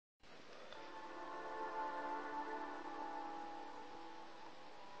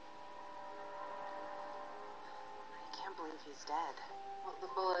he's dead. Well,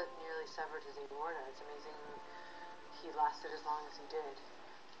 the bullet nearly severed his aorta. It's amazing he lasted as long as he did.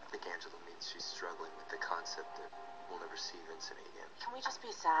 I think Angela means she's struggling with the concept that we'll never see Vincent again. Can we just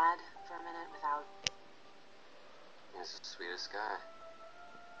be sad for a minute without... He's the sweetest guy.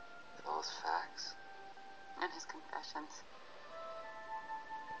 With all his facts. And his confessions.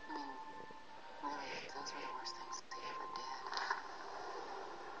 I mean, really, those were the worst things he ever did.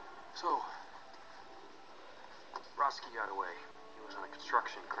 So, Brodsky got away. He was on a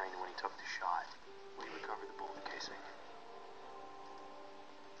construction crane when he took the shot. We recovered the bullet casing.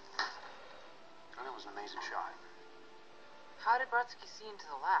 And it was an amazing shot. How did Brodsky see into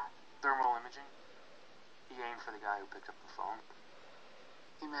the lab? Thermal imaging. He aimed for the guy who picked up the phone.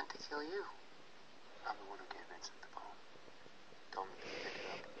 He meant to kill you. I'm the one who gave Vincent the phone. Told him to pick it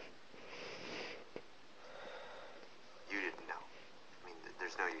up. You didn't know. I mean,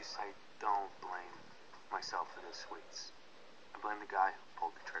 there's no use. I don't blame myself for this, Sweets. I blame the guy who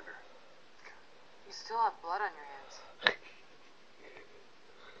pulled the trigger. You still have blood on your hands.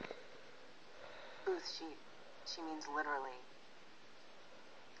 Booth, she means literally.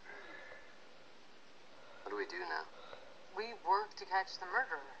 What do we do now? We work to catch the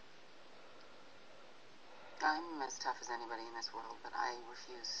murderer. I'm as tough as anybody in this world, but I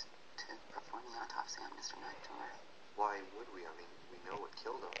refuse to perform the autopsy on Mr. McNamara. Why would we? I mean, we know what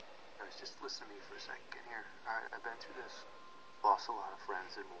killed him. Guys, just listen to me for a second here. Alright, I've been through this. Lost a lot of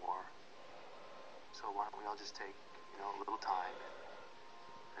friends in war. So why don't we all just take, a little time,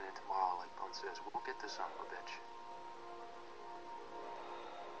 and then tomorrow, like Bone says, we'll get this son of a bitch.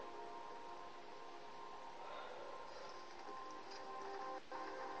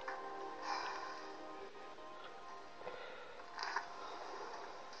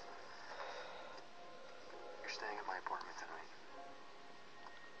 You're staying at my apartment tonight.